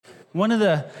One of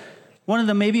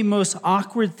the maybe most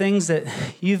awkward things that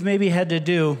you've maybe had to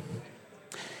do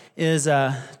is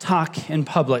talk in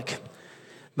public.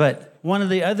 But one of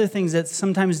the other things that's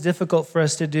sometimes difficult for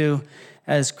us to do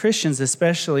as Christians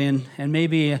especially, and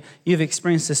maybe you've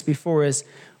experienced this before, is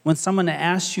when someone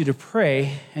asks you to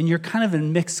pray and you're kind of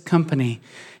in mixed company.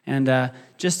 And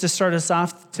just to start us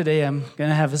off today, I'm going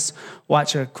to have us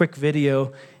watch a quick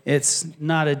video. It's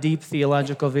not a deep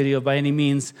theological video by any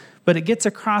means, but it gets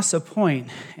across a point.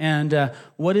 And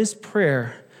what is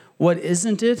prayer? What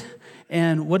isn't it?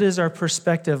 And what is our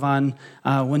perspective on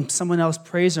when someone else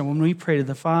prays or when we pray to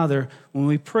the Father? When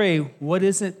we pray, what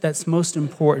is it that's most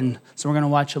important? So we're going to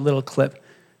watch a little clip.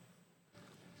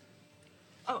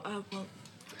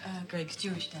 Greg's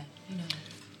Jewish, Dad. You know.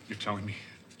 You're telling me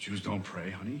Jews don't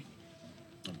pray, honey?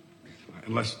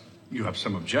 Unless you have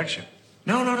some objection.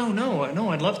 No,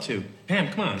 I'd love to.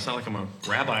 Pam, come on, it's not like I'm a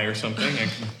rabbi or something. I can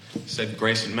said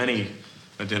grace at many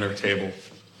a dinner table.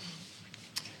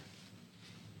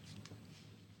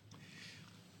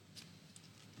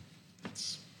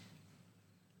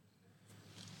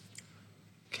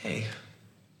 Okay.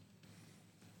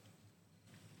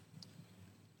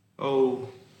 Oh,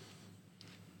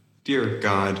 dear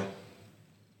God,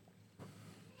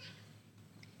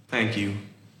 thank you.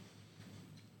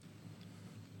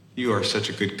 You are such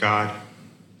a good God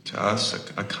to us,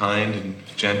 a kind and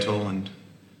gentle and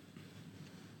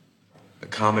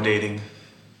accommodating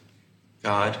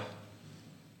God.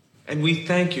 And we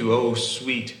thank you, oh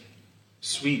sweet,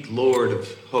 sweet Lord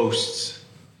of hosts,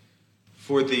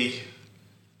 for the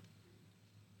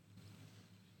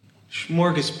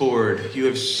smorgasbord you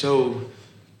have so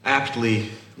aptly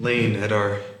lain at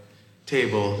our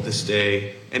table this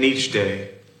day and each day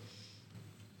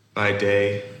by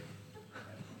day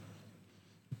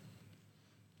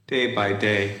by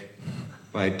day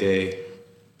by day.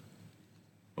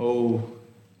 Oh,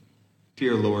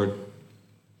 dear Lord,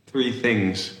 3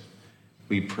 things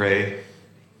we pray: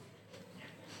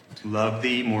 to love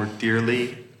thee more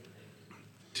dearly,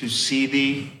 to see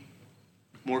thee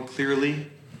more clearly,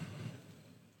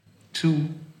 to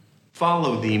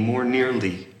follow thee more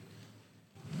nearly,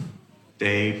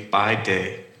 day by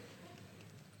day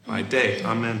by day.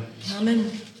 Amen. Amen.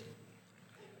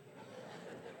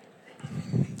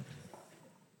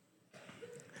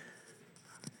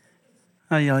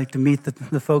 How you like to meet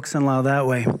the folks-in-law that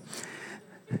way.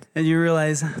 And you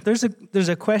realize there's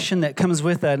a question that comes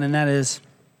with that, and that is,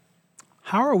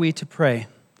 how are we to pray?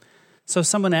 So if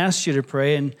someone asks you to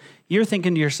pray, and you're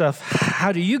thinking to yourself,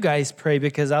 how do you guys pray?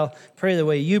 Because I'll pray the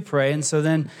way you pray, and so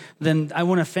then I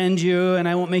won't offend you, and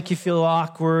I won't make you feel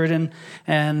awkward,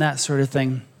 and that sort of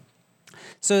thing.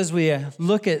 So as we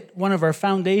look at one of our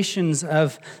foundations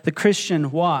of the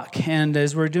Christian walk, and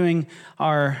as we're doing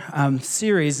our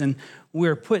series, and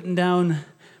we're putting down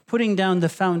the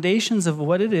foundations of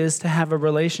what it is to have a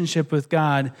relationship with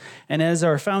God. And as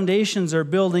our foundations are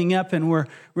building up and we're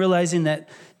realizing that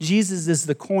Jesus is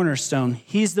the cornerstone,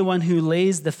 he's the one who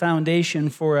lays the foundation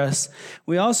for us,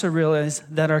 we also realize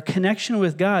that our connection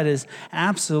with God is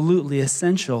absolutely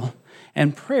essential.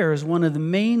 And prayer is one of the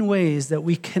main ways that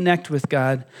we connect with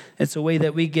God. It's a way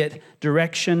that we get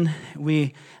direction.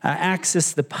 We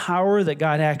access the power that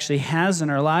God actually has in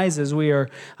our lives as we are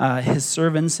his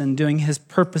servants and doing his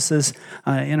purposes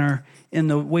in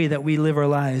the way that we live our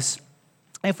lives.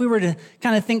 If we were to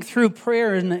kind of think through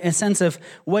prayer in a sense of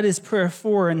what is prayer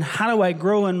for and how do I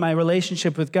grow in my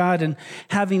relationship with God, and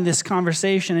having this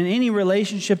conversation, and any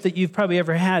relationship that you've probably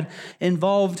ever had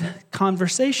involved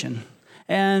conversation.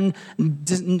 And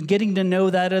getting to know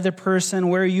that other person,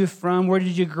 where are you from, where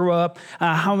did you grow up,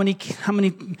 how many,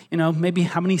 maybe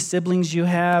how many siblings you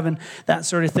have, and that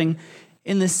sort of thing.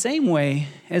 In the same way,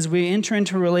 as we enter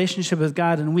into a relationship with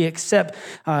God and we accept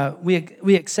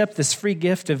this free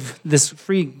gift of this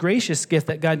free gracious gift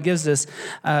that God gives us,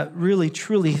 really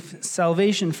truly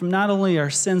salvation from not only our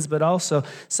sins but also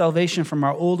salvation from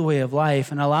our old way of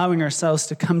life, and allowing ourselves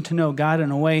to come to know God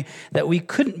in a way that we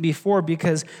couldn't before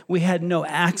because we had no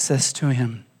access to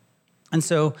him. And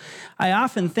so I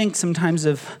often think sometimes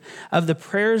of the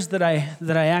prayers that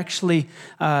I actually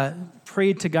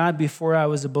prayed to God before I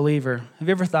was a believer. Have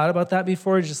you ever thought about that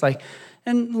before? Just like,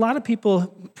 and a lot of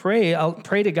people I'll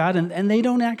pray to God, and they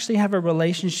don't actually have a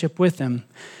relationship with him.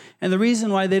 And the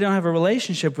reason why they don't have a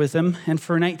relationship with him, and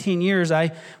for 19 years,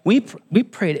 we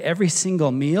prayed every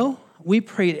single meal. We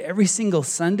prayed every single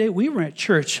Sunday. We were at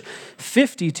church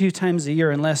 52 times a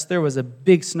year unless there was a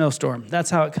big snowstorm. That's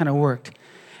how it kind of worked.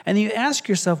 And you ask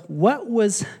yourself, what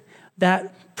was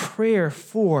that prayer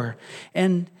for?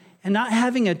 And and not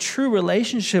having a true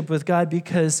relationship with God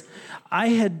because I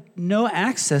had no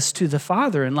access to the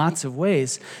Father in lots of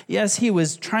ways. Yes,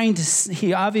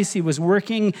 he obviously was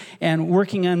working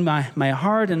on my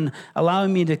heart and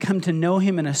allowing me to come to know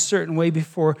him in a certain way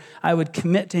before I would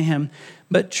commit to him.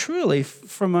 But truly,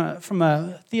 from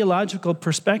a theological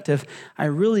perspective, I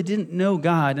really didn't know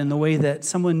God in the way that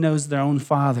someone knows their own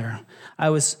father. I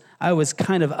was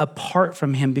kind of apart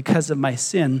from him because of my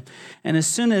sin. And as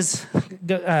soon as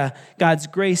God's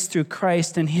grace through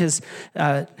Christ and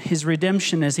his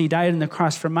redemption as he died on the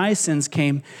cross for my sins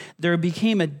came, there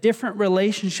became a different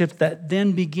relationship that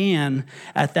then began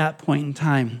at that point in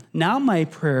time. Now my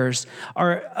prayers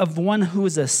are of one who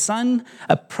is a son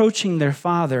approaching their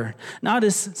father, not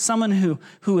as someone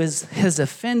who has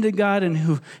offended God and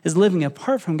who is living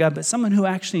apart from God, but someone who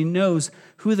actually knows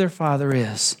who their father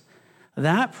is.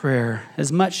 That prayer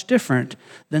is much different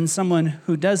than someone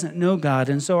who doesn't know God.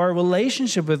 And so our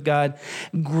relationship with God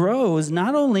grows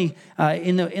not only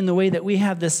in the way that we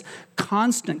have this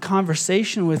constant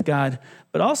conversation with God,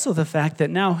 but also the fact that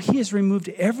now he has removed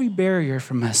every barrier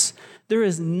from us. There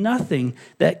is nothing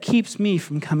that keeps me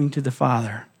from coming to the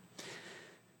Father.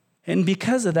 And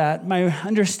because of that, my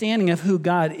understanding of who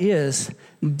God is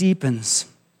deepens.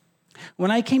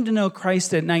 When I came to know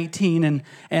Christ at 19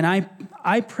 and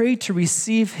I prayed to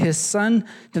receive his son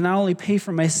to not only pay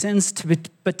for my sins,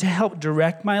 but to help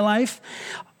direct my life,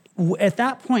 at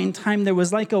that point in time, there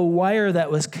was like a wire that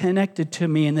was connected to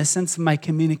me in the sense of my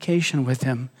communication with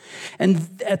him.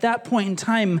 And at that point in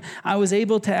time, I was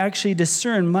able to actually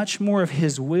discern much more of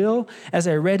his will. As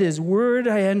I read his word,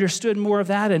 I understood more of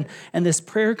that. And this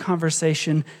prayer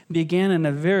conversation began in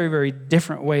a very, very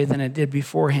different way than it did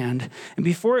beforehand. And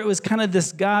before it was kind of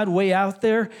this God way out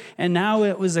there, and now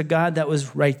it was a God that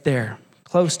was right there,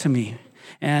 close to me,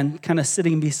 and kind of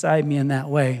sitting beside me in that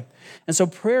way. And so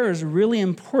prayer is really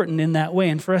important in that way.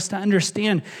 And for us to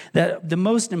understand that the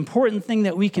most important thing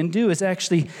that we can do is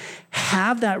actually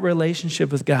have that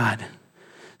relationship with God.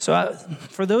 So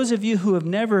for those of you who have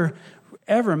never,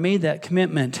 ever made that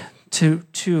commitment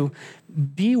to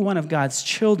be one of God's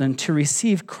children, to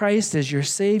receive Christ as your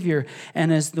Savior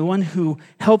and as the one who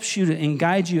helps you and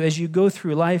guides you as you go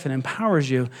through life and empowers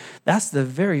you, that's the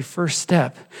very first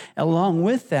step. Along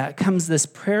with that comes this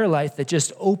prayer life that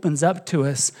just opens up to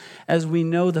us as we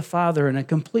know the Father in a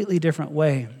completely different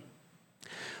way.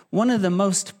 One of the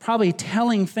most probably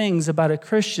telling things about a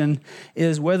Christian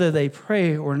is whether they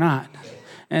pray or not.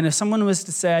 And if someone was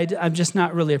to say, I'm just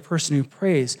not really a person who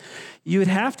prays, you would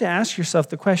have to ask yourself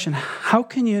the question, how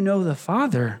can you know the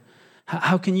Father?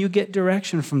 How can you get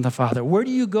direction from the Father? Where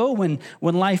do you go when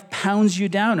life pounds you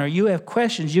down, or you have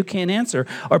questions you can't answer,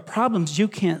 or problems you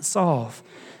can't solve?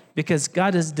 Because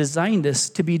God has designed us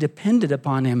to be dependent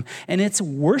upon him. And it's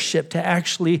worship to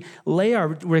actually lay our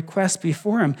requests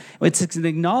before him. It's an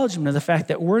acknowledgement of the fact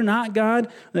that we're not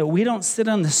God, that we don't sit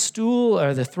on the stool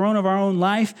or the throne of our own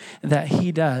life, that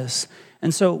he does.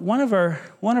 And so one of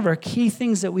our key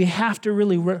things that we have to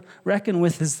really reckon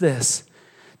with is this.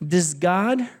 Does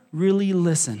God really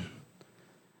listen?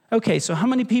 Okay, so how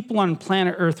many people on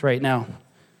planet Earth right now?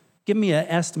 Give me an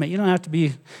estimate. You don't have to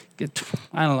be,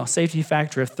 safety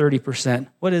factor of 30%.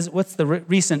 What's the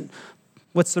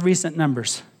recent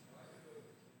numbers?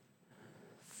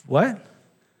 What?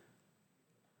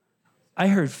 I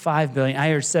heard 5 billion. I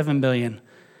heard 7 billion.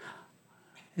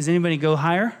 Does anybody go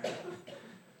higher?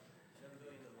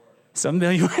 7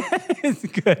 billion.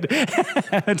 Good.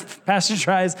 Pastor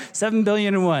tries 7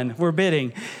 billion and one. We're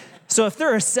bidding. So if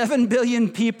there are 7 billion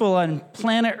people on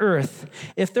planet Earth,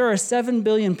 and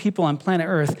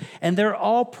they're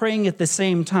all praying at the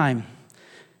same time, have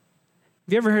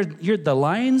you ever heard the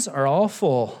lines are all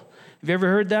full? Have you ever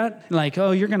heard that? Like,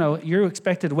 your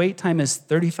expected wait time is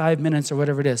 35 minutes or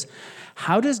whatever it is.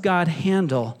 How does God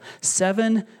handle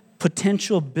 7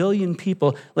 potential billion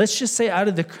people? Let's just say out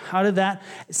of that,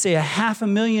 say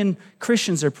 500,000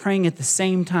 Christians are praying at the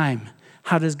same time.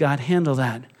 How does God handle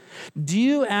that? Do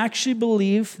you actually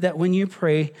believe that when you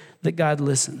pray that God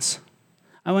listens?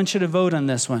 I want you to vote on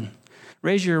this one.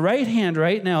 Raise your right hand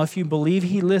right now if you believe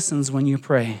he listens when you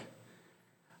pray.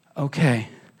 Okay.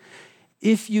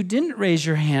 If you didn't raise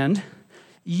your hand,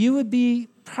 you would be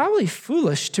probably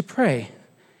foolish to pray.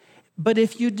 But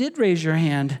if you did raise your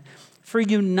hand, for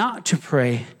you not to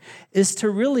pray is to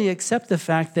really accept the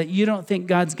fact that you don't think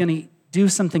God's going to do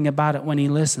something about it when he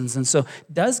listens. And so,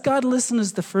 does God listen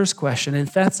is the first question. And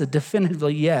if that's a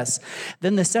definitively yes,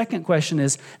 then the second question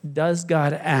is, does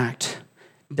God act?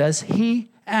 Does he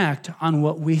act on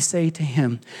what we say to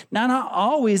him. Now, not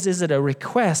always is it a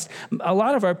request. A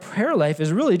lot of our prayer life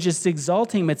is really just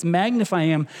exalting him. It's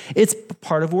magnifying him. It's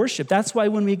part of worship. That's why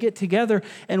when we get together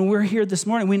and we're here this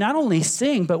morning, we not only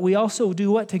sing, but we also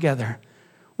do what together?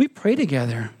 We pray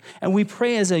together, and we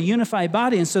pray as a unified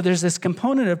body. And so there's this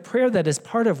component of prayer that is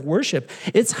part of worship.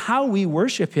 It's how we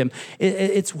worship him.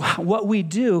 It's what we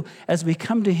do as we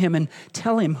come to him and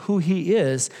tell him who he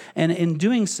is. And in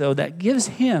doing so, that gives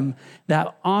him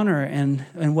that honor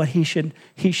and what he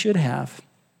should have.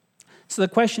 So the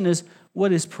question is,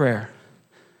 what is prayer?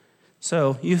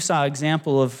 So you saw an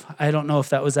example of, I don't know if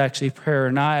that was actually prayer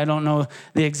or not. I don't know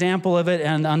the example of it.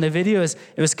 And on the video, it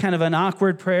was kind of an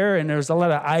awkward prayer, and there was a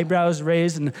lot of eyebrows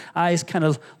raised and eyes kind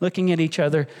of looking at each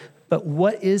other. But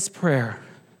what is prayer?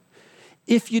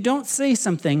 If you don't say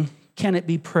something, can it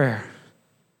be prayer?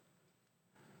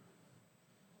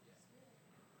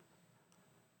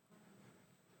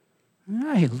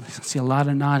 I see a lot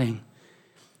of nodding.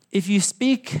 If you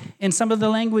speak in some other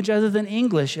language other than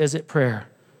English, is it prayer?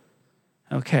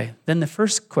 Okay, then the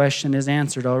first question is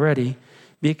answered already,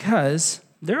 because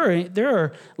there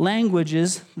are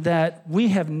languages that we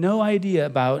have no idea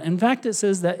about. In fact, it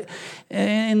says that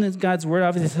in God's word,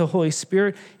 obviously the Holy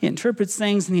Spirit, he interprets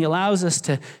things and he allows us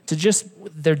to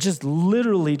they're just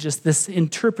literally just this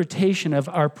interpretation of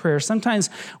our prayer. Sometimes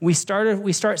we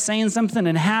start saying something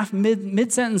and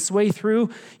mid-sentence way through,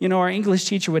 our English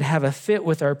teacher would have a fit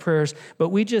with our prayers, but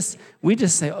we just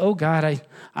say, oh God, I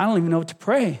don't even know what to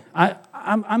pray.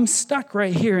 I'm stuck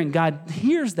right here, and God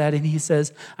hears that, and he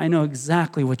says, I know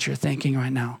exactly what you're thinking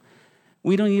right now.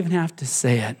 We don't even have to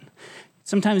say it.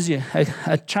 Sometimes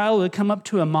a child would come up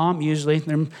to a mom, usually,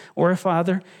 or a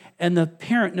father, and the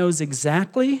parent knows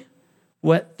exactly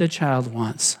what the child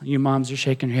wants. You moms are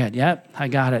shaking your head. Yep, I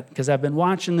got it, because I've been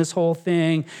watching this whole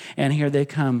thing, and here they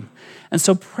come. And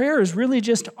so prayer is really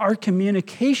just our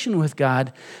communication with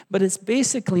God, but it's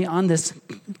basically on this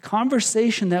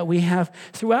conversation that we have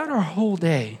throughout our whole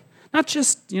day. Not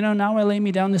just, now I lay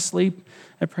me down to sleep,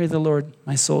 I pray the Lord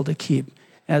my soul to keep.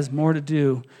 It has more to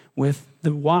do with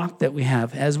the walk that we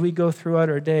have as we go throughout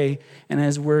our day and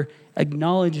as we're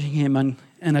acknowledging him on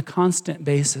a constant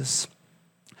basis.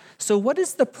 So what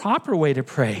is the proper way to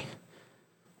pray?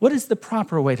 What is the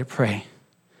proper way to pray?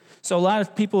 So a lot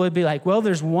of people would be like, well,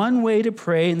 there's one way to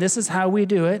pray, and this is how we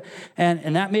do it,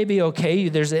 and that may be okay.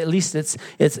 There's at least it's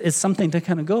something to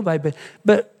kind of go by.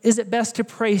 But is it best to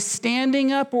pray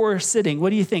standing up or sitting? What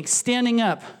do you think? Standing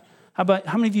up. How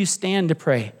many of you stand to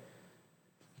pray?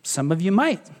 Some of you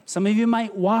might. Some of you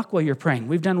might walk while you're praying.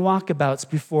 We've done walkabouts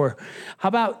before. How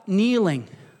about kneeling?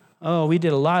 Oh, we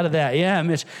did a lot of that. Yeah,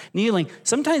 Mitch, kneeling.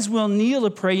 Sometimes we'll kneel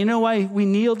to pray. You know why we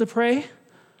kneel to pray?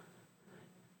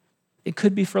 It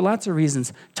could be for lots of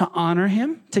reasons. To honor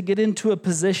him, to get into a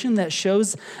position that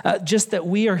shows just that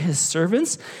we are his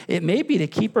servants. It may be to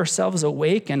keep ourselves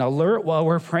awake and alert while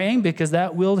we're praying, because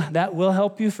that will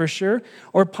help you for sure.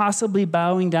 Or possibly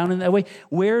bowing down in that way.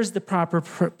 Where's the proper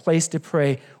place to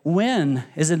pray? When?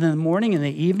 Is it in the morning, in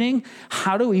the evening?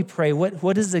 How do we pray?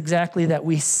 What is exactly that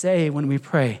we say when we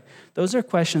pray? Those are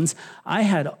questions. I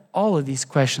had all of these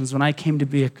questions when I came to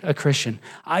be a Christian.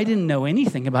 I didn't know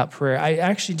anything about prayer. I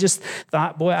actually just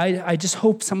thought, boy, I just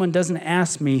hope someone doesn't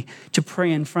ask me to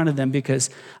pray in front of them, because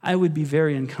I would be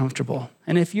very uncomfortable.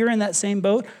 And if you're in that same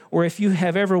boat, or if you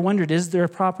have ever wondered, is there a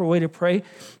proper way to pray?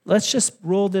 Let's just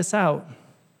roll this out.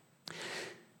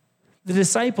 The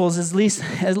disciples, at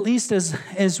least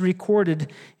as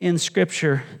recorded in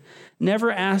Scripture,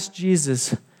 never asked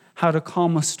Jesus how to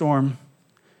calm a storm.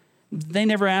 They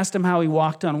never asked him how he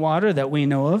walked on water that we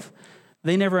know of.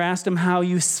 They never asked him how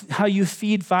you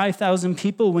feed 5,000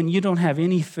 people when you don't have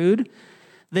any food.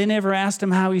 They never asked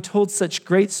him how he told such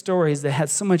great stories that had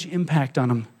so much impact on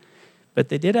them. But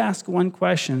they did ask one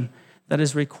question that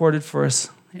is recorded for us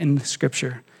in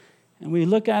Scripture. And we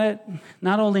look at it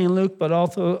not only in Luke, but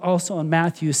also in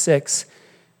Matthew 6.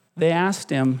 They asked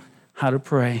him how to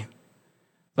pray.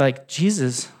 Like,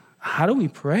 Jesus, how do we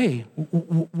pray?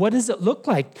 What does it look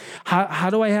like?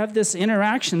 How do I have this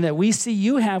interaction that we see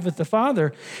you have with the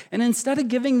Father? And instead of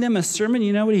giving them a sermon,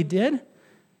 you know what he did?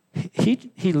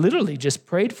 He literally just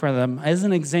prayed for them as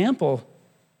an example.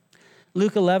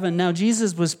 Luke 11, now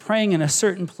Jesus was praying in a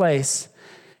certain place.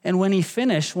 And when he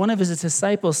finished, one of his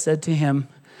disciples said to him,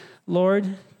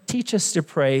 Lord, teach us to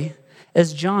pray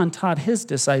as John taught his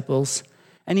disciples.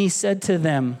 And he said to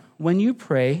them, when you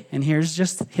pray, and here's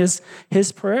just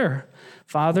his prayer,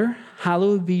 Father,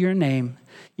 hallowed be your name.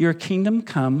 Your kingdom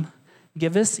come.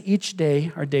 Give us each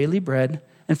day our daily bread,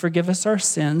 and forgive us our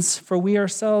sins, for we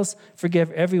ourselves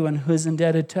forgive everyone who is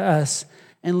indebted to us,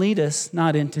 and lead us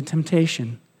not into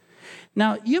temptation.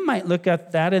 Now, you might look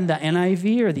at that in the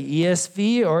NIV or the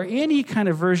ESV or any kind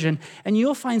of version, and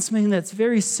you'll find something that's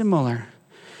very similar.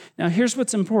 Now, here's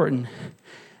what's important.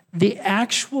 The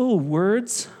actual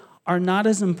words are not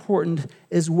as important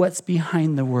as what's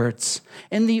behind the words.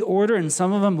 In the order, and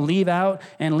some of them leave out,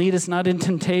 and lead us not in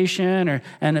temptation,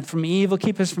 and from evil,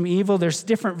 keep us from evil. There's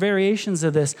different variations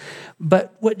of this.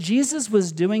 But what Jesus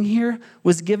was doing here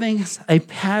was giving us a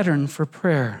pattern for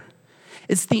prayer.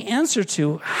 It's the answer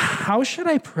to, how should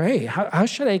I pray? How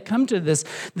should I come to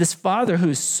this Father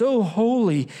who's so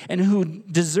holy and who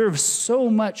deserves so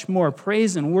much more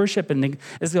praise and worship and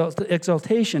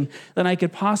exaltation than I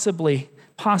could possibly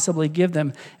give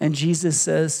them? And Jesus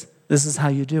says, this is how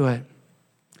you do it.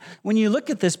 When you look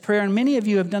at this prayer, and many of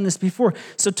you have done this before,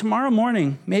 so tomorrow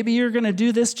morning, maybe you're going to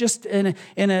do this just in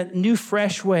a new,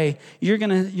 fresh way. You're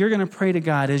going to pray to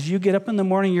God. As you get up in the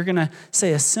morning, you're going to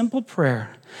say a simple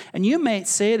prayer. And you might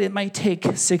say it might take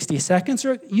 60 seconds,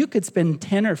 or you could spend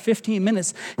 10 or 15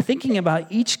 minutes thinking about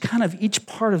each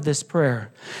part of this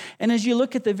prayer. And as you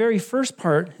look at the very first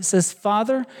part, it says,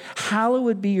 Father,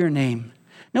 hallowed be your name.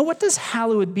 Now, what does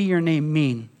hallowed be your name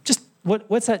mean? Just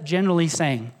what's that generally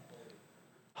saying?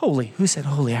 Holy. Who said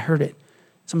holy? I heard it.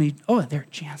 Somebody, there,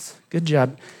 Chance. Good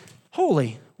job.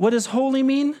 Holy. What does holy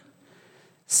mean?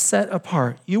 Set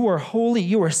apart. You are holy.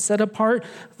 You are set apart.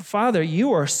 Father,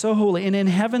 you are so holy. And in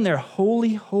heaven, they're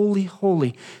holy, holy,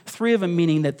 holy. 3 of them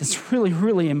meaning that it's really,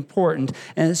 really important,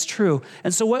 and it's true.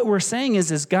 And so what we're saying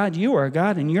is God, you are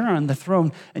God, and you're on the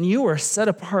throne, and you are set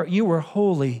apart. You are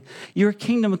holy. Your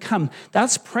kingdom come.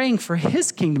 That's praying for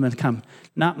his kingdom to come.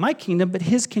 Not my kingdom, but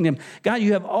his kingdom. God,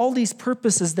 you have all these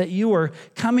purposes that you are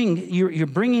coming, you're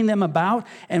bringing them about,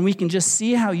 and we can just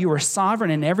see how you are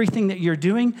sovereign in everything that you're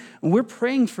doing. We're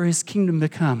praying for his kingdom to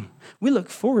come. We look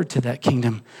forward to that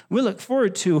kingdom. We look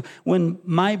forward to when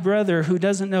my brother who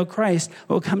doesn't know Christ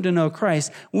will come to know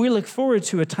Christ. We look forward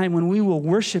to a time when we will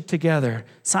worship together,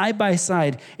 side by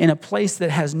side, in a place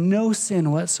that has no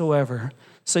sin whatsoever.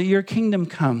 So your kingdom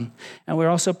come. And we're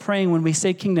also praying, when we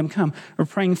say kingdom come, we're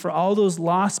praying for all those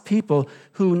lost people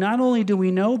who not only do we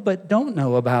know, but don't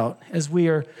know about, as we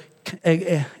are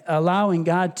allowing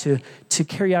God to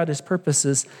carry out his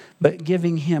purposes, but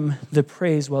giving him the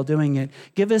praise while doing it.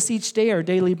 Give us each day our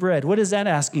daily bread. What is that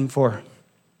asking for?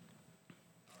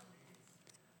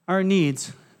 Our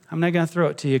needs. I'm not going to throw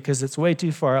it to you because it's way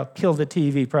too far. I'll kill the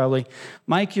TV probably.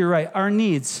 Mike, you're right. Our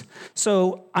needs.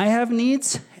 So I have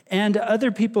needs, and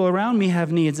other people around me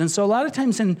have needs. And so a lot of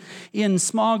times in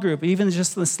small group, even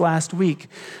just this last week,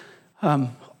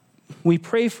 we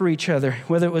pray for each other,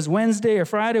 whether it was Wednesday or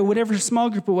Friday or whatever small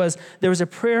group it was, there was a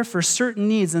prayer for certain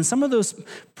needs. And some of those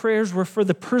prayers were for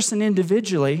the person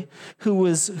individually who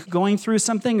was going through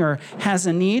something or has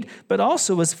a need, but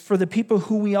also was for the people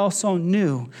who we also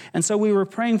knew. And so we were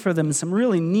praying for them. Some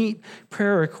really neat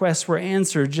prayer requests were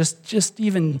answered just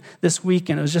even this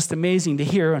weekend. It was just amazing to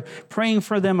hear. Praying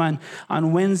for them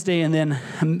on Wednesday, and then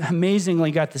amazingly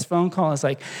got this phone call. It's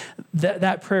like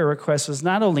that prayer request was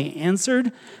not only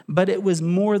answered, but it was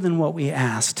more than what we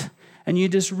asked. And you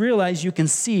just realize, you can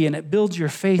see, and it builds your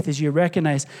faith as you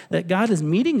recognize that God is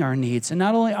meeting our needs, and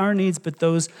not only our needs, but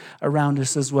those around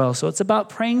us as well. So it's about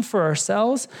praying for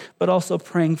ourselves, but also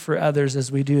praying for others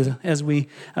as we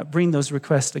bring those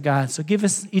requests to God. So give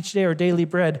us each day our daily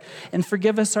bread, and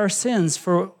forgive us our sins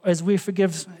as we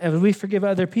forgive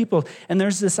other people. And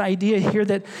there's this idea here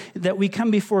that we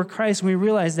come before Christ and we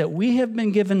realize that we have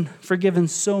been forgiven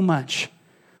so much.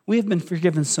 We have been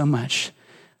forgiven so much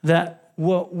that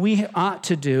what we ought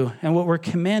to do and what we're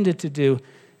commanded to do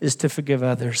is to forgive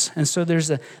others. And so there's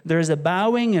a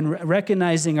bowing and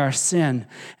recognizing our sin,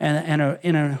 and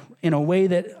in a way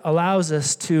that allows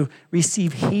us to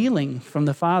receive healing from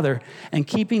the Father, and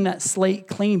keeping that slate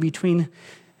clean between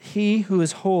he who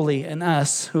is holy and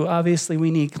us, who obviously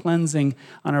we need cleansing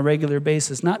on a regular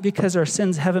basis. Not because our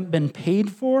sins haven't been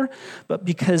paid for, but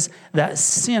because that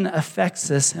sin affects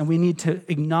us and we need to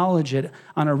acknowledge it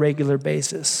on a regular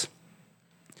basis.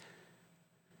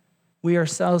 We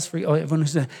ourselves free. Everyone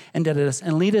who's indebted us,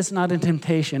 and lead us not in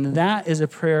temptation. That is a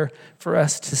prayer for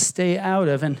us to stay out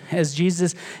of. And as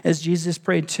Jesus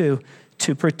prayed too,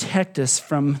 to protect us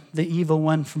from the evil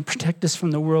one, protect us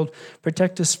from the world,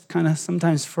 protect us kind of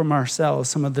sometimes from ourselves,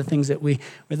 some of the things that we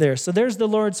were there. So there's the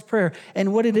Lord's Prayer.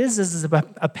 And what it is about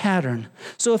a pattern.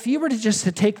 So if you were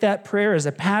to take that prayer as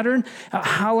a pattern,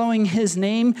 hallowing his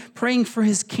name, praying for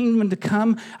his kingdom to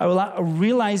come,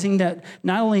 realizing that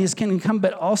not only his kingdom come,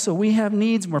 but also we have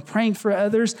needs, and we're praying for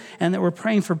others, and that we're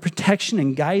praying for protection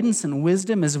and guidance and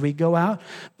wisdom as we go out,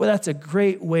 well, that's a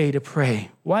great way to pray.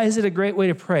 Why is it a great way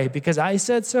to pray? Because I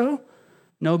said so?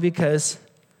 No, because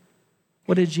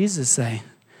What did Jesus say?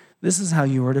 This is how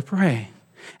you are to pray.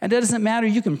 And it doesn't matter,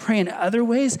 you can pray in other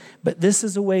ways, but this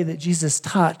is a way that Jesus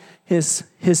taught his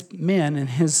men and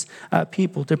his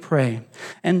people to pray.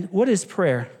 And what is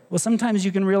prayer? Well, sometimes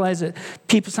you can realize that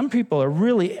some people are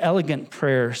really elegant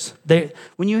prayers.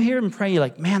 When you hear them pray, you're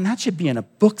like, man, that should be in a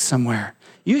book somewhere.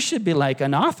 You should be like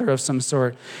an author of some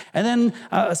sort. And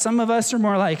then some of us are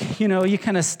more like, you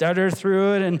kind of stutter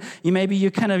through it, and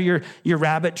you're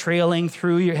rabbit trailing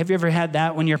through. Have you ever had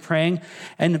that when you're praying?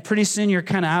 And pretty soon you're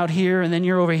kind of out here, and then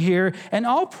you're over here, and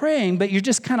all praying, but you're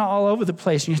just kind of all over the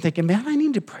place. And you're thinking, man, I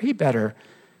need to pray better.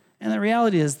 And the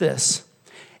reality is this: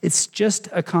 it's just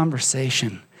a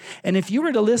conversation. And if you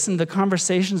were to listen to the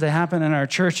conversations that happen in our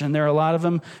church, and there are a lot of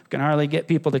them, we can hardly get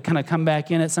people to kind of come back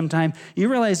in at some time, you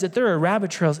realize that there are rabbit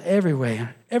trails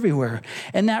everywhere.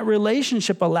 And that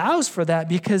relationship allows for that,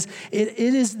 because it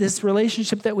is this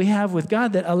relationship that we have with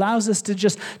God that allows us to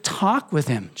just talk with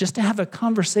him, just to have a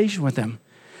conversation with him.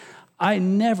 I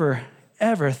never,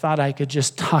 ever thought I could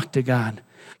just talk to God,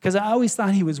 because I always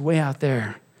thought he was way out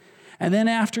there. And then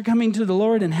after coming to the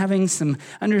Lord and having some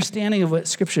understanding of what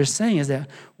Scripture is saying, is that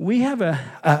we have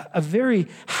a very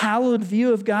hallowed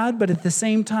view of God, but at the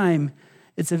same time,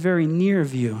 it's a very near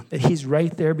view, that he's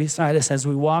right there beside us as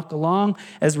we walk along,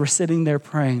 as we're sitting there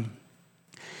praying.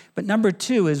 But number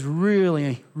 2 is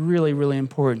really, really, really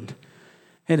important.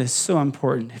 It is so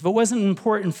important. If it wasn't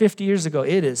important 50 years ago,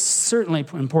 it is certainly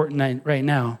important right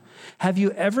now. Have you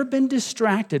ever been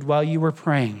distracted while you were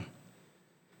praying?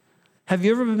 Have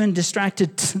you ever been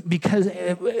distracted because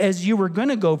as you were going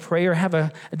to go pray or have a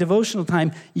devotional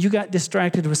time, you got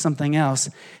distracted with something else?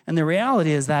 And the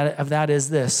reality is that is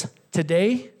this.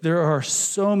 Today, there are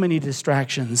so many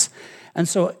distractions. And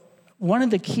so one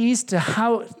of the keys to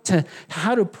how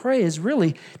to pray is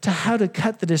really to how to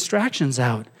cut the distractions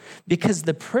out. Because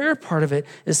the prayer part of it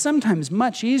is sometimes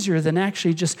much easier than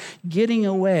actually just getting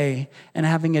away and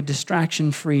having a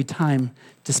distraction-free time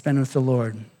to spend with the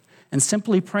Lord. And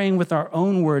simply praying with our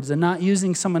own words and not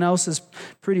using someone else's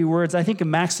pretty words. I think of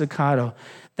Max Lucado.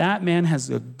 That man has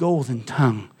a golden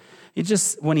tongue.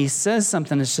 When he says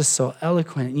something, it's just so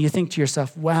eloquent. And you think to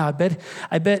yourself, wow,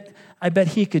 I bet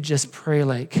he could just pray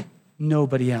like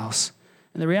nobody else.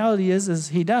 And the reality is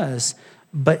he does.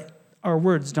 But our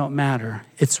words don't matter.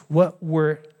 It's what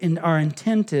our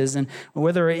intent is, and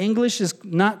whether our English is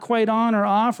not quite on or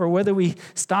off, or whether we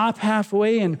stop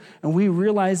halfway and we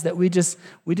realize that we just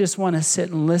want to sit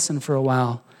and listen for a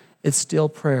while. It's still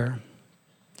prayer.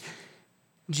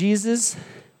 Jesus,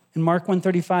 in Mark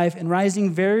 1:35, and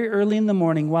rising very early in the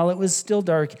morning while it was still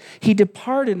dark, he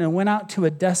departed and went out to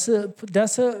a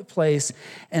desolate place,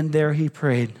 and there he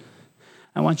prayed.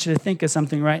 I want you to think of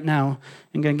something right now.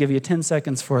 I'm going to give you 10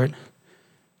 seconds for it.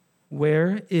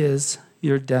 Where is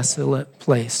your desolate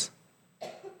place?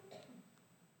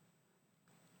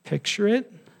 Picture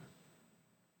it.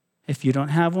 If you don't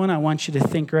have one, I want you to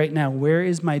think right now, where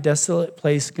is my desolate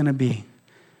place going to be?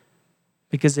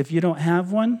 Because if you don't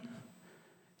have one,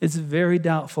 it's very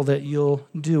doubtful that you'll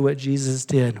do what Jesus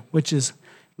did, which is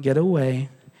get away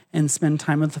and spend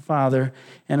time with the Father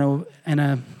in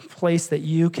a place that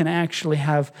you can actually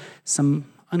have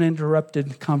some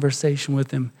uninterrupted conversation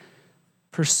with him.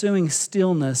 Pursuing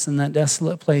stillness in that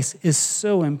desolate place is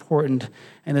so important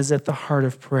and is at the heart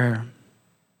of prayer.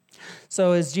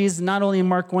 So as Jesus, not only in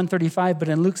Mark 1:35, but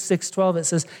in Luke 6:12, it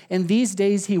says, in these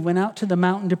days he went out to the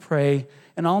mountain to pray,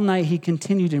 and all night he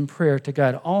continued in prayer to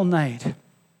God. All night.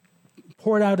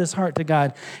 Poured out his heart to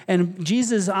God. And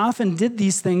Jesus often did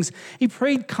these things. He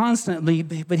prayed constantly,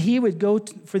 but he would go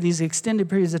for these extended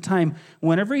periods of time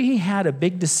whenever he had a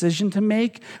big decision to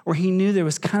make, or he knew there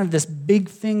was kind of this big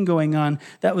thing going on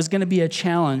that was going to be a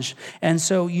challenge. And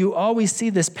so you always see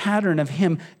this pattern of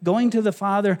him going to the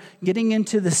Father, getting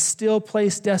into the still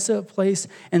place, desolate place,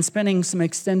 and spending some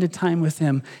extended time with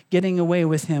him, getting away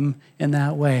with him in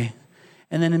that way.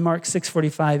 And then in Mark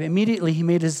 6:45, immediately he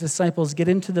made his disciples get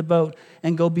into the boat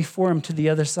and go before him to the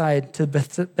other side, to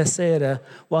Bethsaida,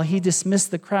 while he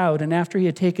dismissed the crowd. And after he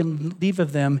had taken leave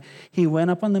of them, he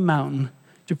went up on the mountain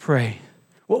to pray.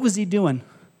 What was he doing?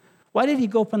 Why did he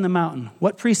go up on the mountain?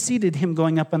 What preceded him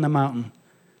going up on the mountain?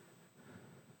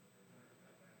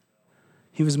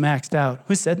 He was maxed out.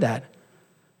 Who said that?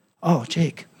 Oh,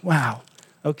 Jake. Wow.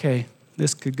 Okay,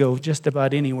 this could go just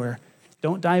about anywhere.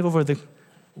 Don't dive over the...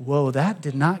 Whoa, that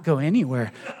did not go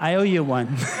anywhere. I owe you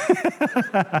one.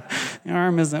 Your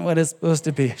arm isn't what it's supposed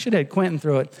to be. Should have had Quentin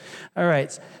throw it. All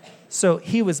right. So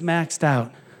he was maxed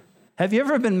out. Have you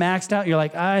ever been maxed out? You're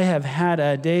like, I have had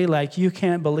a day like you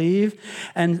can't believe.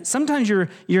 And sometimes your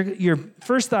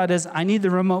first thought is, I need the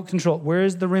remote control. Where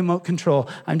is the remote control?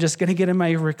 I'm just going to get in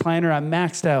my recliner. I'm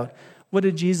maxed out. What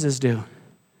did Jesus do?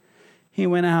 He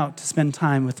went out to spend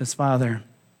time with his Father.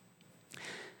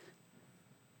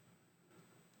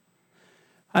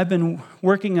 I've been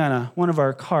working on one of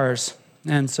our cars,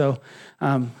 and so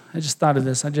I just thought of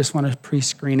this. I just want to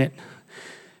pre-screen it.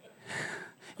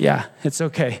 Yeah, it's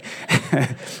okay.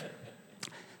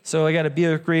 So I got a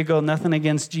Buick Regal, nothing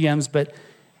against GMs, but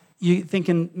you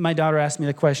thinking, my daughter asked me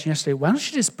the question yesterday, why don't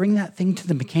you just bring that thing to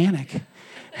the mechanic?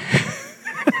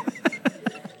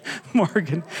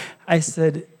 Morgan, I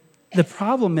said, the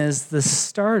problem is the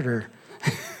starter,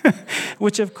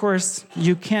 which of course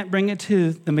you can't bring it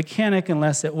to the mechanic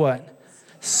unless it what?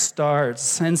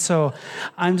 Starts. And so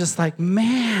I'm just like,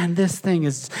 man, this thing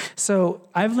is... So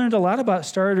I've learned a lot about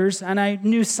starters, and I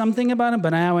knew something about them,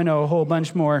 but now I know a whole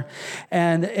bunch more,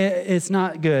 and it's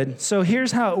not good. So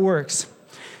here's how it works.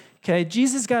 Okay,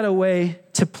 Jesus got a way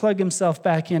to plug himself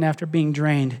back in after being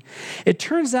drained. It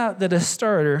turns out that a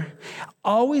starter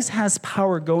always has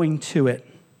power going to it.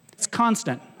 It's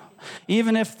constant.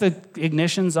 Even if the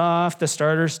ignition's off, the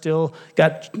starter still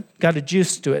got a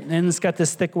juice to it, and it's got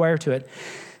this thick wire to it.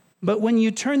 But when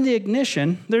you turn the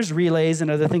ignition, there's relays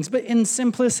and other things, but in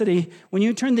simplicity, when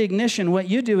you turn the ignition, what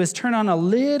you do is turn on a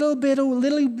little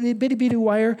bitty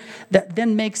wire that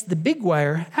then makes the big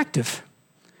wire active.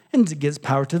 And it gives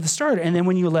power to the starter. And then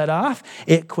when you let off,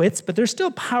 it quits, but there's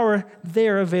still power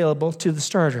there available to the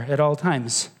starter at all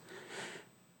times.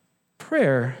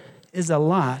 Prayer is a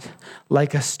lot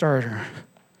like a starter.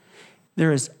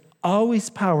 There is always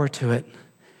power to it,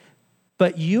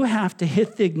 but you have to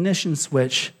hit the ignition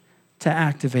switch to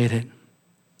activate it.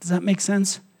 Does that make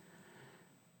sense?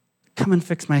 Come and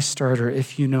fix my starter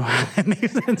if you know how that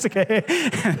makes sense, okay?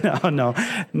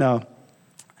 No.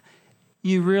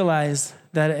 You realize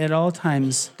that at all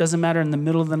times, doesn't matter in the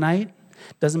middle of the night,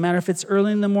 doesn't matter if it's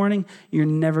early in the morning, you're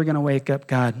never going to wake up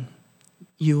God.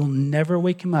 You will never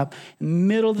wake him up. In the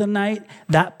middle of the night,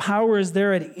 that power is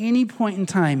there at any point in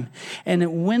time.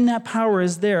 And when that power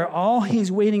is there, all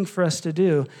he's waiting for us to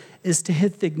do is to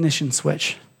hit the ignition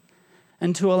switch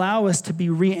and to allow us to be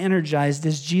re-energized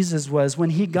as Jesus was. When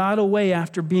he got away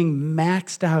after being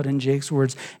maxed out, in Jake's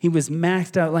words, he was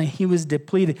maxed out, like he was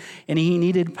depleted, and he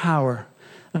needed power.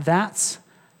 That's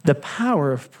the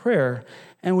power of prayer.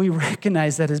 And we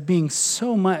recognize that as being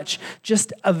so much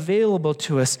just available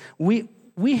to us. We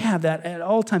have that at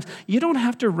all times. You don't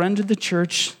have to run to the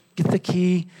church, get the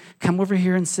key, come over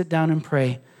here and sit down and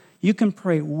pray. You can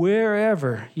pray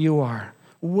wherever you are.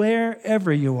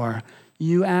 Wherever you are,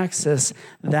 you access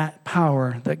that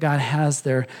power that God has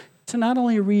there to not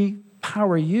only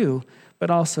re-power you, but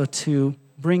also to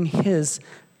bring his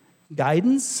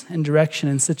guidance and direction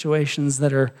in situations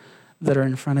that are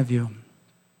in front of you.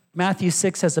 Matthew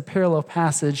 6 has a parallel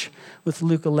passage with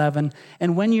Luke 11.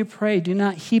 And when you pray, do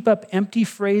not heap up empty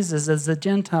phrases as the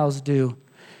Gentiles do,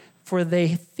 for they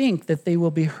think that they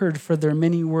will be heard for their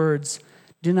many words.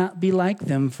 Do not be like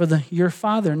them, for your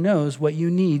Father knows what you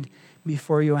need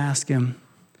before you ask him.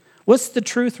 What's the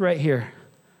truth right here?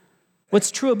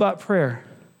 What's true about prayer?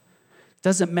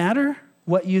 Does it matter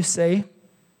what you say?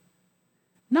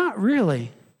 Not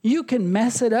really. You can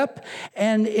mess it up,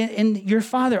 and your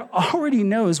Father already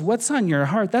knows what's on your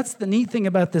heart. That's the neat thing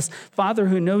about this Father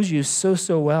who knows you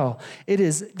so well. It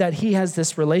is that he has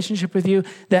this relationship with you,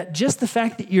 that just the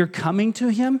fact that you're coming to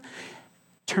him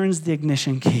turns the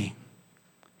ignition key.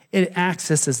 It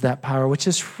accesses that power, which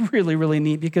is really, really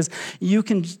neat, because you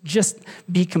can just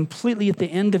be completely at the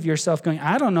end of yourself going,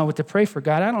 I don't know what to pray for,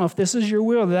 God. I don't know if this is your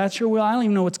will, that's your will. I don't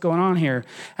even know what's going on here.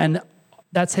 And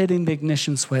that's hitting the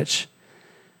ignition switch.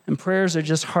 And prayers are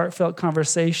just heartfelt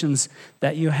conversations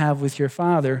that you have with your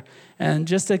Father. And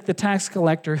just like the tax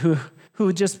collector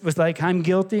who just was like, I'm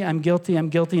guilty.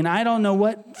 And I don't know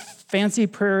what fancy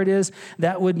prayer it is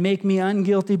that would make me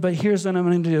unguilty, but here's what I'm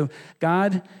going to do.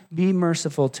 God, be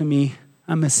merciful to me.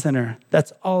 I'm a sinner.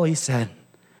 That's all he said.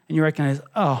 And you recognize,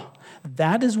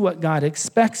 that is what God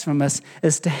expects from us,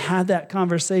 is to have that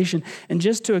conversation and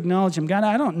just to acknowledge him. God,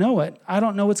 I don't know it. I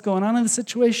don't know what's going on in the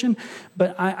situation,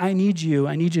 but I need you.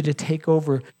 I need you to take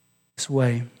over this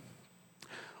way.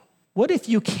 What if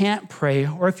you can't pray,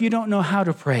 or if you don't know how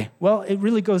to pray? Well, it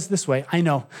really goes this way. I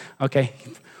know. Okay.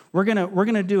 We're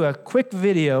gonna do a quick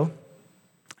video.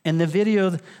 And the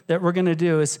video that we're going to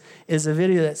do is a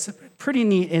video that's pretty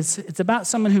neat. It's about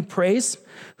someone who prays,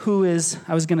 who is,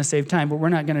 I was going to save time, but we're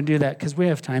not going to do that because we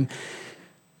have time.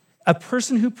 A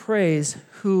person who prays,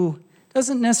 who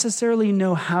doesn't necessarily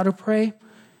know how to pray,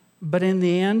 but in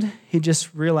the end, he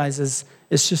just realizes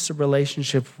it's just a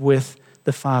relationship with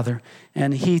the Father.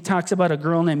 And he talks about a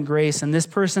girl named Grace, and this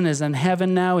person is in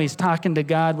heaven now. He's talking to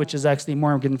God, which is actually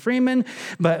Morgan Freeman.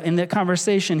 But in that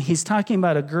conversation, he's talking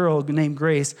about a girl named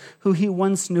Grace who he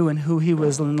once knew and who he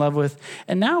was in love with.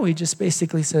 And now he just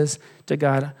basically says to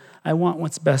God, I want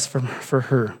what's best for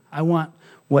her. I want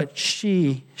what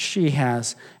she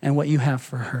has and what you have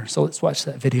for her. So let's watch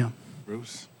that video.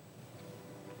 Bruce.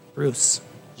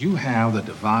 You have the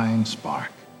divine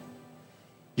spark.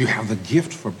 You have the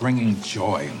gift for bringing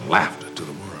joy and laughter to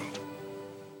the world.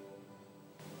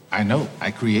 I know,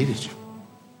 I created you.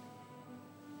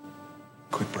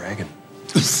 Quit bragging.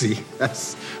 See,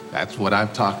 that's what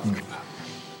I'm talking about.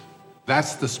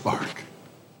 That's the spark.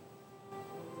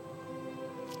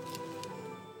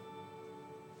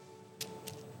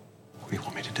 What do you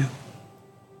want me to do?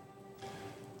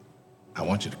 I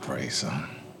want you to pray, son.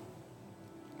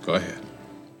 Go ahead.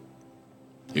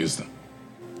 Use them.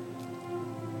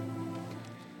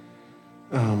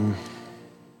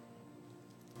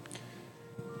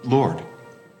 Lord,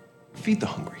 feed the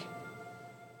hungry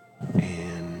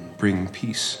and bring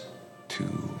peace to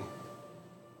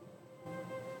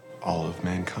all of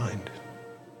mankind.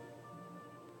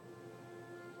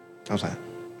 How's that?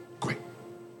 Great.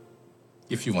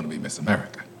 If you want to be Miss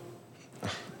America.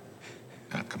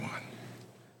 Now, come on.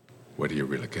 What do you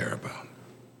really care about?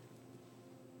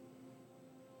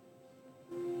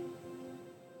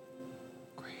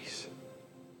 Grace.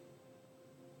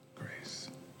 Grace.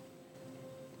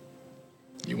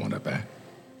 You want her back?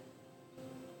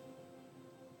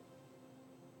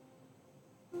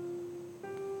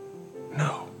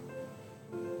 No.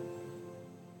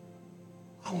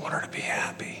 I want her to be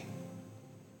happy.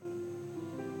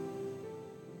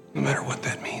 No matter what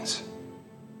that means.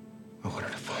 I want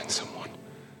her to find someone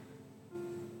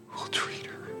who'll treat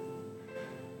her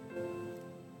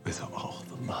with all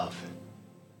the love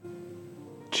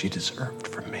she deserved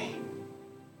from me.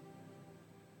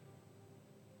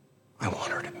 I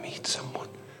want her to meet someone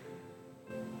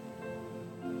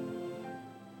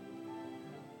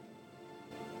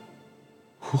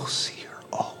who'll see her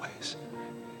always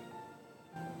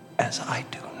as I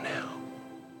do now.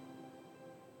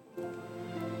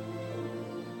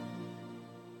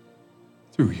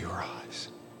 Through your eyes.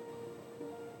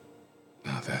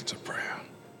 Now that's a prayer.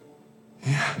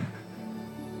 Yeah.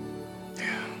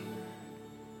 Yeah.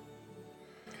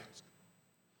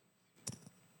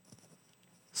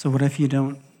 So what if you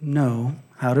don't know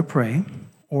how to pray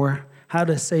or how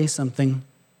to say something?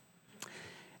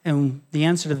 And the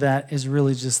answer to that is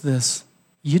really just this.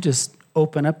 You just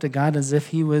open up to God as if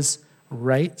he was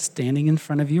right standing in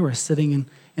front of you or sitting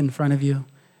in front of you.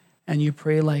 And you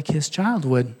pray like his child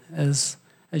would as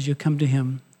you come to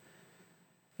him.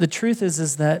 The truth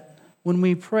is that when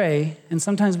we pray, and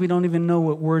sometimes we don't even know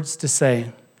what words to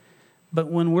say, but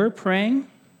when we're praying,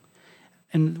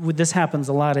 and this happens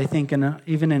a lot, I think,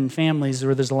 even in families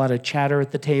where there's a lot of chatter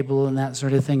at the table and that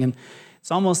sort of thing, and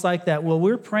it's almost like that. Well,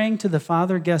 we're praying to the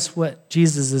Father. Guess what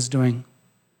Jesus is doing?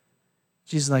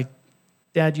 Jesus is like,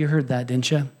 Dad, you heard that,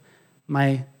 didn't you?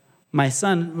 My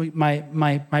son,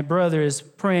 my brother is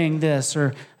praying this,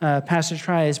 or Pastor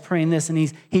Tri is praying this, and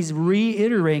he's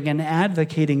reiterating and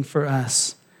advocating for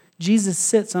us. Jesus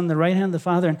sits on the right hand of the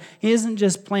Father, and he isn't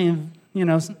just playing,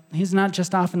 he's not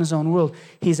just off in his own world.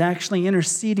 He's actually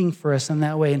interceding for us in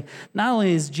that way. And not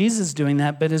only is Jesus doing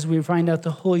that, but as we find out,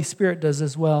 the Holy Spirit does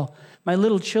as well. My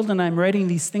little children, I'm writing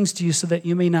these things to you so that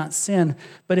you may not sin.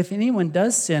 But if anyone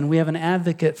does sin, we have an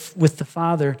advocate with the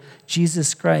Father,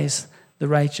 Jesus Christ, the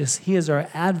righteous. He is our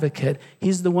advocate.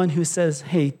 He's the one who says,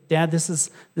 hey, Dad, this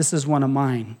is one of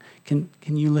mine. Can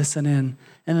you listen in?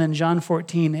 And then John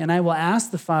 14, and I will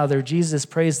ask the Father, Jesus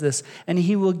prays this, and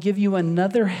he will give you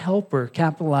another helper,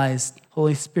 capitalized,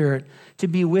 Holy Spirit, to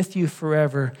be with you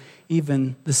forever,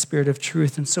 even the Spirit of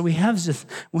truth. And so we have this,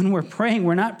 when we're praying,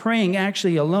 we're not praying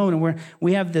actually alone, and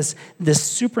we have this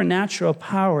supernatural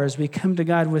power as we come to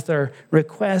God with our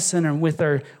requests and with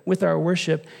our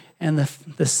worship, and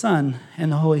the Son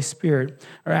and the Holy Spirit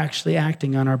are actually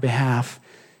acting on our behalf.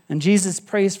 And Jesus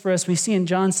prays for us. We see in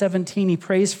John 17, he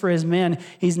prays for his men.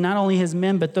 He's not only his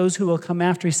men, but those who will come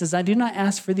after. He says, I do not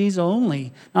ask for these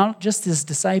only, not just his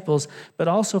disciples, but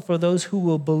also for those who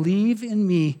will believe in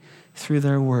me through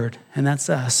their word. And that's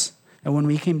us. And when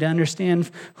we came to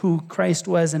understand who Christ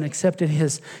was and accepted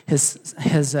his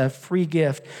free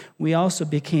gift, we also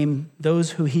became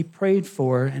those who he prayed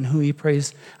for and who he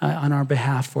prays on our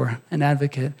behalf for, an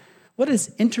advocate. What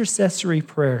is intercessory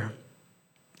prayer?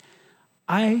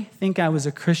 I think I was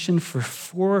a Christian for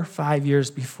 4 or 5 years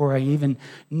before I even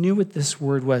knew what this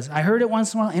word was. I heard it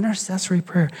once in a while, intercessory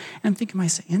prayer. And I'm thinking to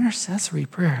myself, intercessory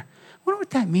prayer? I wonder what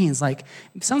what that means. Like,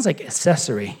 it sounds like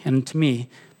accessory, and to me,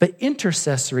 but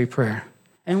intercessory prayer.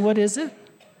 And what is it?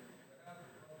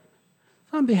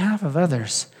 On behalf of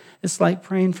others. It's like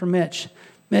praying for Mitch.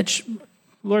 Mitch,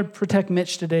 Lord, protect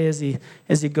Mitch today as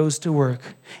he goes to work.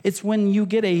 It's when you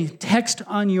get a text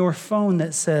on your phone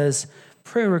that says,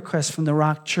 prayer request from the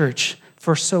Rock Church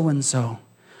for so-and-so.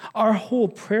 Our whole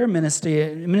prayer ministry,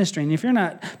 and if you're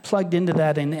not plugged into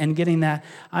that and getting that,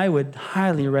 I would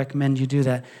highly recommend you do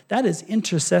that. That is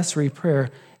intercessory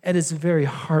prayer at its very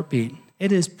heartbeat.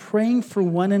 It is praying for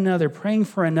one another, praying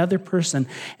for another person.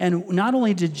 And not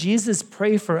only did Jesus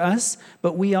pray for us,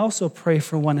 but we also pray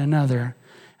for one another.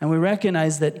 And we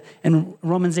recognize that in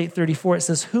Romans 8:34, it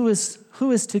says, who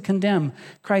is to condemn?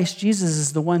 Christ Jesus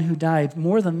is the one who died.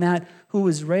 More than that, who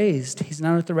was raised. He's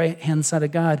now at the right-hand side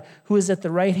of God, who is at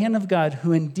the right hand of God,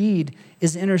 who indeed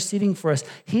is interceding for us.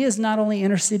 He is not only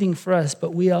interceding for us,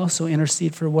 but we also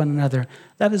intercede for one another.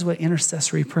 That is what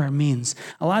intercessory prayer means.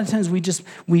 A lot of times we just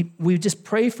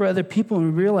pray for other people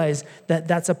and we realize that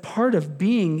that's a part of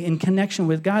being in connection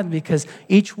with God because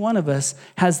each one of us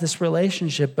has this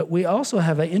relationship, but we also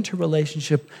have an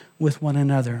interrelationship with one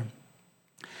another.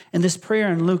 And this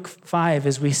prayer in Luke 5,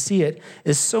 as we see it,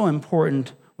 is so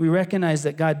important. We recognize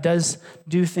that God does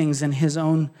do things in his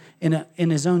own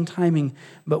timing.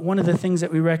 But one of the things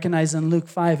that we recognize in Luke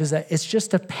 5 is that it's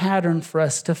just a pattern for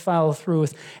us to follow through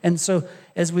with. And so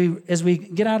as we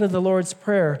get out of the Lord's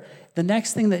Prayer, the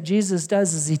next thing that Jesus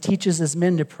does is he teaches his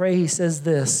men to pray. He says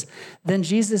this, then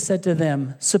Jesus said to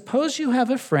them, suppose you have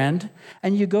a friend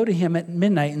and you go to him at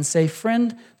midnight and say,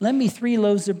 friend, lend me 3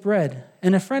 loaves of bread.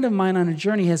 And a friend of mine on a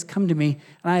journey has come to me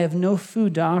and I have no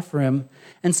food to offer him.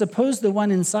 And suppose the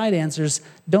one inside answers,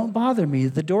 don't bother me.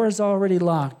 The door is already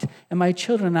locked and my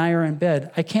children and I are in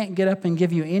bed. I can't get up and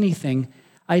give you anything.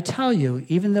 I tell you,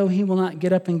 even though he will not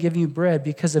get up and give you bread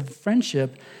because of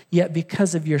friendship, yet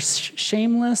because of your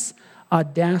shameless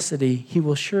audacity, he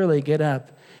will surely get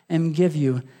up and give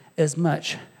you as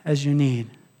much as you need.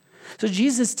 So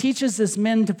Jesus teaches his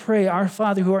men to pray, our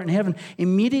Father who art in heaven.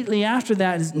 Immediately after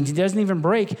that, he doesn't even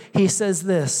break, he says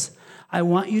this, I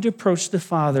want you to approach the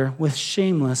Father with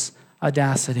shameless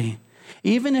audacity.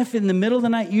 Even if in the middle of the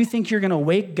night you think you're going to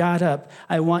wake God up,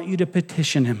 I want you to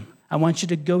petition him. I want you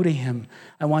to go to him.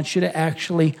 I want you to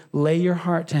actually lay your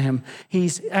heart to him.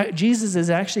 Jesus is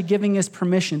actually giving us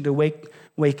permission to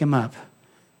wake him up.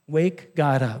 Wake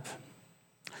God up.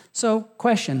 So,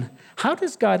 question, how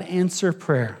does God answer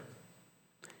prayer?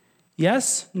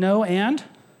 Yes, no, and?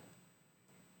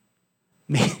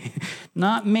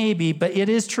 Not maybe, but it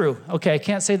is true. Okay, I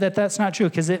can't say that that's not true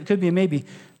because it could be a maybe.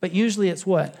 But usually it's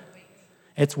what?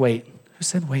 It's wait. Who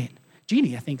said wait?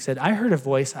 Jeannie, I think, said, I heard a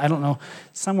voice. I don't know.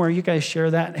 Somewhere you guys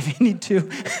share that if you need to.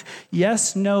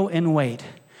 Yes, no, and wait.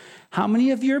 How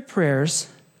many of your prayers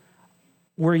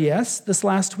were yes this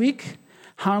last week?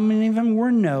 How many of them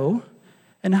were no?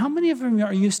 And how many of them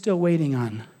are you still waiting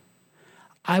on?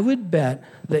 I would bet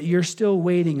that you're still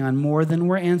waiting on more than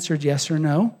were answered yes or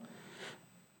no.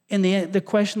 And the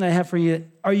question that I have for you,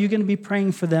 are you going to be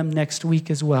praying for them next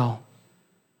week as well?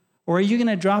 Or are you going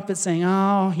to drop it saying,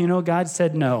 oh, God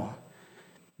said no?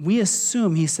 We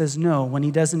assume he says no when he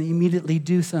doesn't immediately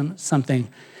do something.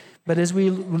 But as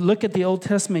we look at the Old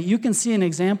Testament, you can see an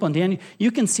example. In Daniel, you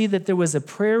can see that there was a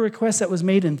prayer request that was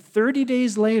made, and 30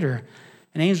 days later,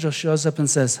 an angel shows up and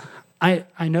says, I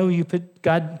know you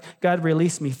God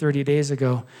released me 30 days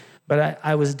ago, but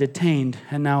I was detained,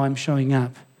 and now I'm showing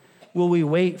up. Will we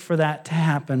wait for that to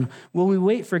happen? Will we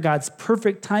wait for God's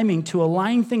perfect timing to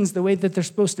align things the way that they're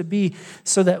supposed to be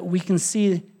so that we can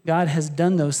see God has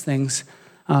done those things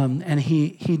and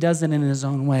he does it in his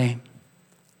own way?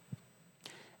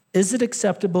 Is it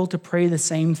acceptable to pray the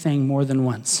same thing more than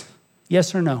once?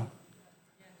 Yes or no?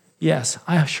 Yes,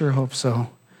 I sure hope so.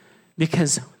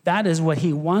 Because that is what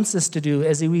he wants us to do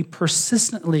as we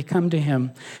persistently come to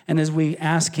him and as we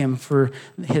ask him for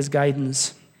his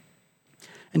guidance.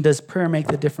 And does prayer make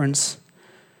the difference?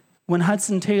 When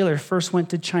Hudson Taylor first went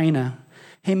to China,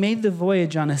 he made the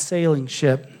voyage on a sailing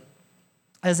ship.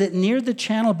 As it neared the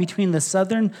channel between the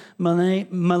southern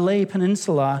Malay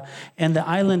Peninsula and the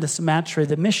island of Sumatra,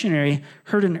 the missionary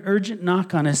heard an urgent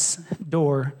knock on his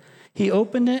door. He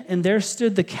opened it, and there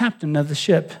stood the captain of the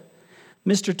ship.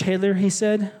 Mr. Taylor, he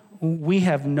said, we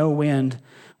have no wind.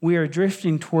 We are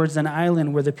drifting towards an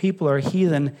island where the people are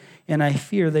heathen, and I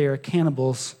fear they are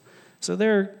cannibals. So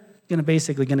they're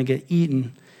basically going to get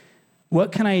eaten.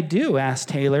 What can I do? Asked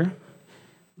Taylor.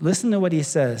 Listen to what he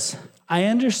says. I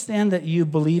understand that you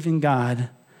believe in God.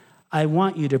 I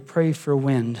want you to pray for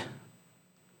wind.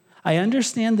 I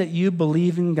understand that you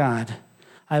believe in God.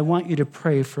 I want you to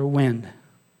pray for wind.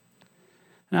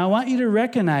 And I want you to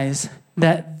recognize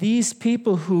that these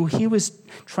people who he was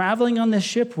traveling on the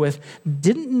ship with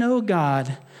didn't know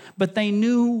God, but they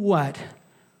knew what?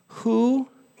 Who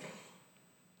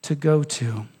to go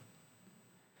to.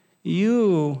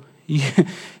 You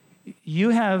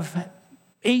have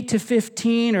 8 to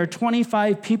 15 or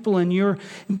 25 people in your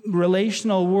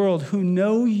relational world who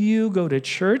know you go to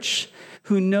church,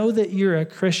 who know that you're a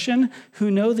Christian, who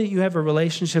know that you have a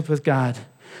relationship with God.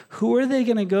 Who are they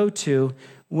going to go to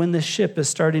when the ship is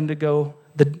starting to go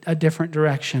a different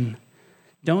direction?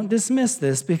 Don't dismiss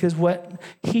this, because what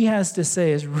he has to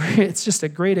say is it's just a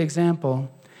great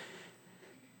example.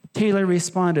 Taylor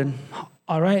responded,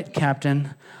 "All right,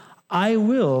 Captain, I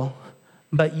will,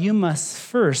 but you must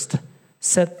first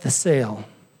set the sail."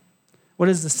 What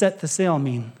does the set the sail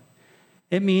mean?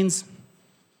 It means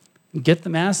get the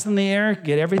mast in the air,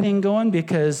 get everything going,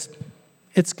 because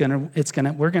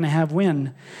we're gonna have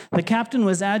wind. The captain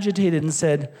was agitated and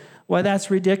said, "Why, that's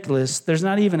ridiculous. There's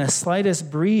not even a slightest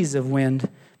breeze of wind.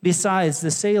 Besides,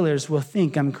 the sailors will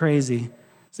think I'm crazy."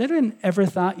 Has anyone ever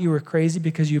thought you were crazy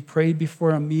because you prayed before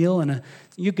a meal and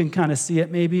you can kind of see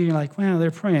it maybe? You're like, wow, they're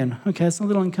praying. Okay, it's a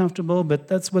little uncomfortable, but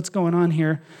that's what's going on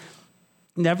here.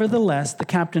 Nevertheless, the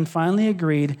captain finally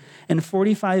agreed, and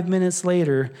 45 minutes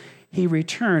later, he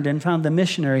returned and found the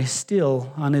missionary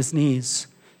still on his knees.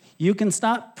 "You can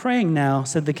stop praying now,"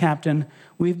 said the captain.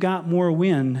 "We've got more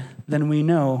wind than we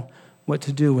know what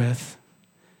to do with."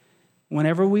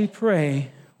 Whenever we pray,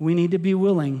 we need to be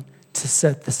willing to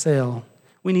set the sail.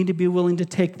 We need to be willing to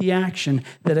take the action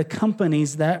that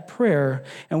accompanies that prayer.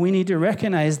 And we need to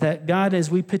recognize that God,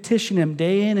 as we petition him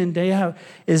day in and day out,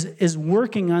 is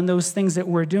working on those things that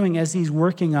we're doing as he's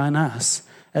working on us,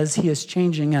 as he is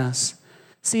changing us.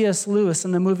 C.S. Lewis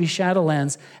in the movie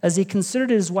Shadowlands, as he considered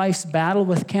his wife's battle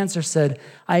with cancer, said,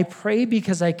 "I pray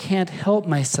because I can't help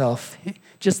myself."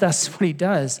 Just that's what he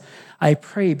does. I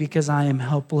pray because I am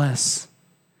helpless.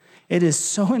 It is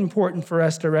so important for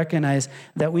us to recognize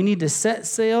that we need to set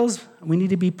sails. We need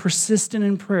to be persistent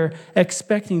in prayer,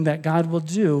 expecting that God will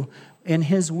do in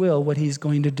his will what he's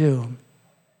going to do.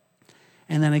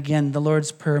 And then again, the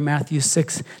Lord's Prayer, Matthew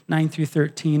 6, 9 through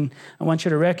 13. I want you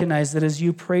to recognize that as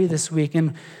you pray this week,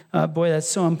 and boy, that's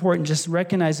so important, just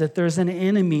recognize that there's an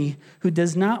enemy who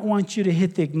does not want you to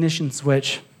hit the ignition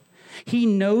switch. He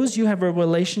knows you have a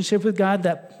relationship with God,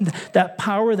 that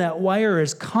power, that wire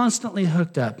is constantly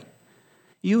hooked up.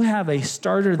 You have a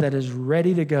starter that is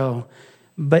ready to go,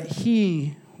 but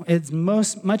he, as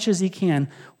much as he can,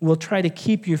 will try to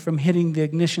keep you from hitting the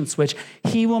ignition switch.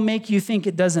 He will make you think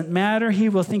it doesn't matter. He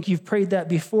will think you've prayed that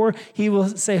before. He will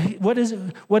say, what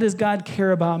does God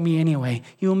care about me anyway?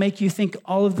 He will make you think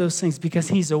all of those things because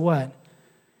he's a what?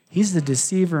 He's the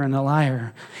deceiver and a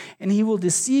liar. And he will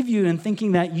deceive you in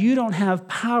thinking that you don't have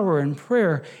power in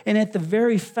prayer. And at the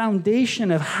very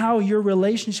foundation of how your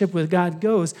relationship with God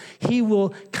goes, he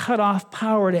will cut off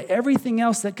power to everything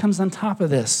else that comes on top of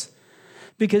this.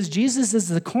 Because Jesus is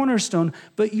the cornerstone,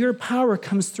 but your power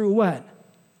comes through what?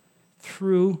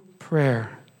 Through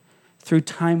prayer. Through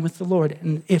time with the Lord.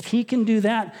 And if he can do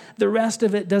that, the rest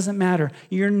of it doesn't matter.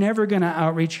 You're never going to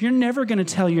outreach. You're never going to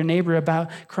tell your neighbor about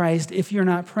Christ if you're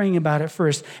not praying about it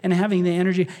first and having the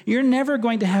energy. You're never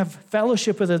going to have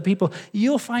fellowship with other people.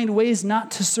 You'll find ways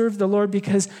not to serve the Lord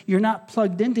because you're not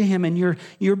plugged into him and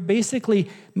you're basically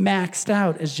maxed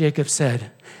out, as Jacob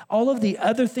said. All of the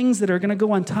other things that are going to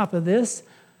go on top of this,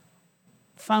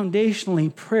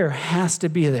 foundationally, prayer has to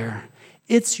be there.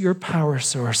 It's your power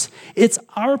source. It's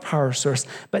our power source.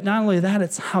 But not only that,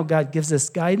 it's how God gives us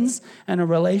guidance and a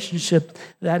relationship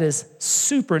that is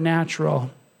supernatural.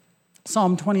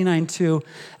 Psalm 29:2,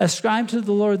 ascribe to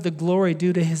the Lord the glory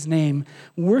due to his name.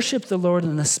 Worship the Lord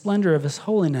in the splendor of his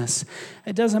holiness.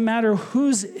 It doesn't matter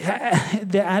who's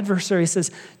the adversary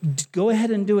says, go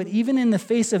ahead and do it. Even in the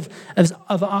face of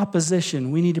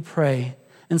opposition, we need to pray.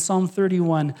 In Psalm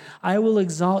 31, I will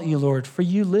exalt you, Lord, for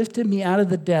you lifted me out of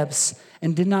the depths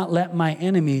and did not let my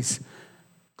enemies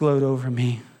gloat over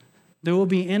me. There will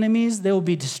be enemies, there will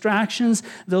be distractions,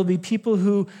 there will be people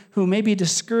who maybe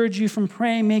discourage you from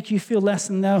praying, make you feel less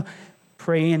than thou.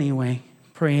 Pray anyway,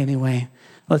 pray anyway.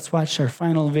 Let's watch our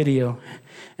final video,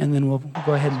 and then we'll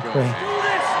go ahead and pray. Where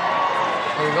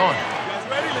are we going? You guys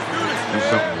ready? Let's do this. Do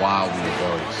something wild with your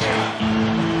boys.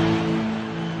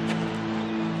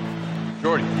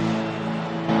 Jordy.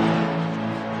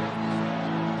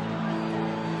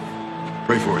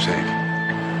 Pray for us, Hank.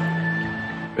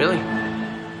 Really?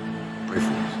 Pray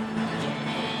for us.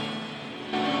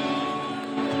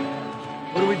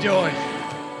 What are we doing?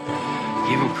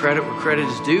 Give him credit where credit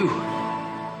is due.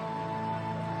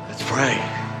 Let's pray.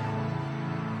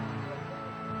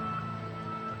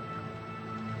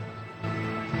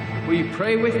 Will you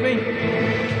pray with me?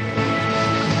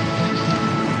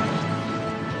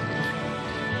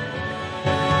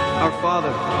 Our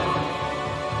Father,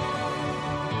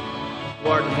 who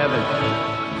art in heaven,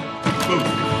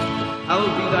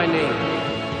 hallowed be thy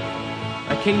name.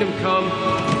 Thy kingdom come,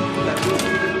 thy will be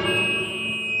done.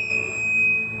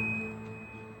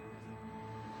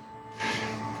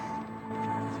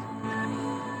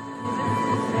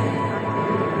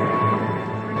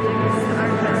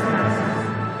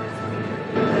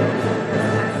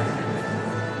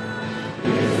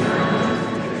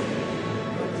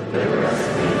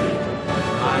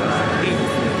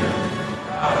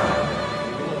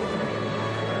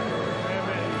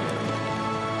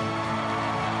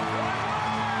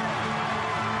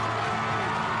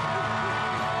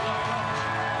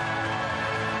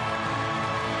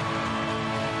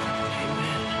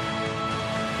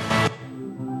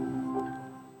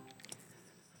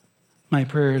 My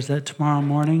prayer is that tomorrow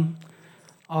morning,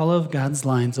 all of God's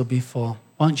lines will be full.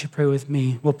 Why don't you pray with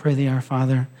me? We'll pray the Our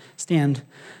Father. Stand.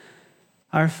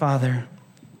 Our Father,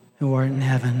 who art in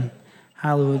heaven,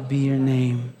 hallowed be your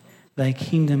name. Thy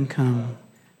kingdom come,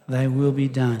 thy will be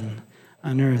done,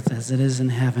 on earth as it is in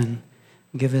heaven.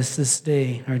 Give us this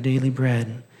day our daily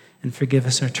bread, and forgive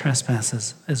us our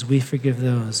trespasses, as we forgive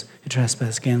those who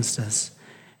trespass against us.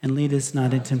 And lead us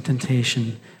not into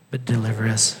temptation, but deliver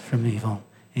us from evil.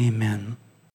 Amen.